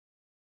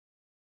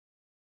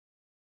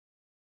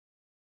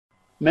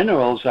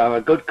Minerals are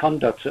a good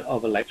conductor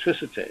of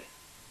electricity.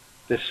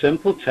 This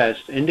simple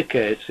test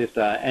indicates if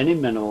there are any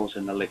minerals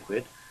in the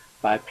liquid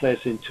by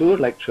placing 2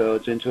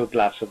 electrodes into a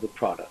glass of the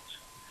product.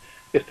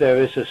 If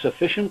there is a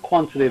sufficient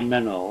quantity of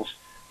minerals,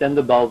 then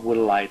the bulb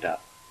will light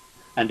up,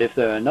 and if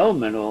there are no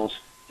minerals,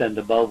 then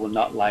the bulb will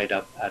not light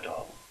up at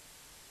all.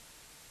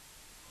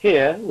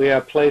 Here we are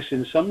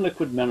placing some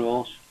liquid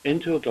minerals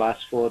into a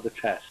glass for the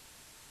test.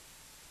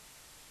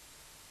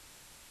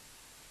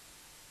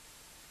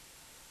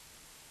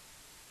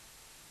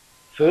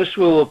 First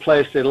we will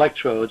place the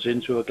electrodes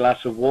into a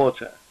glass of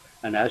water,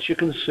 and as you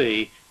can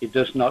see, it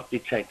does not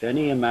detect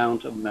any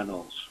amount of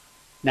minerals.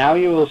 Now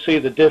you will see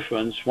the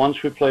difference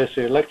once we place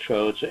the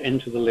electrodes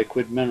into the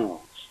liquid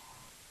minerals.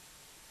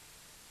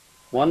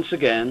 Once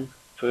again,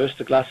 first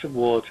a glass of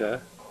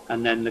water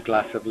and then the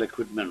glass of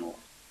liquid minerals.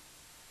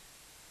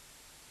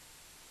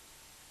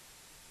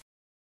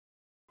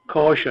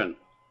 Caution: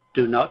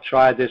 do not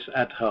try this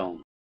at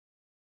home.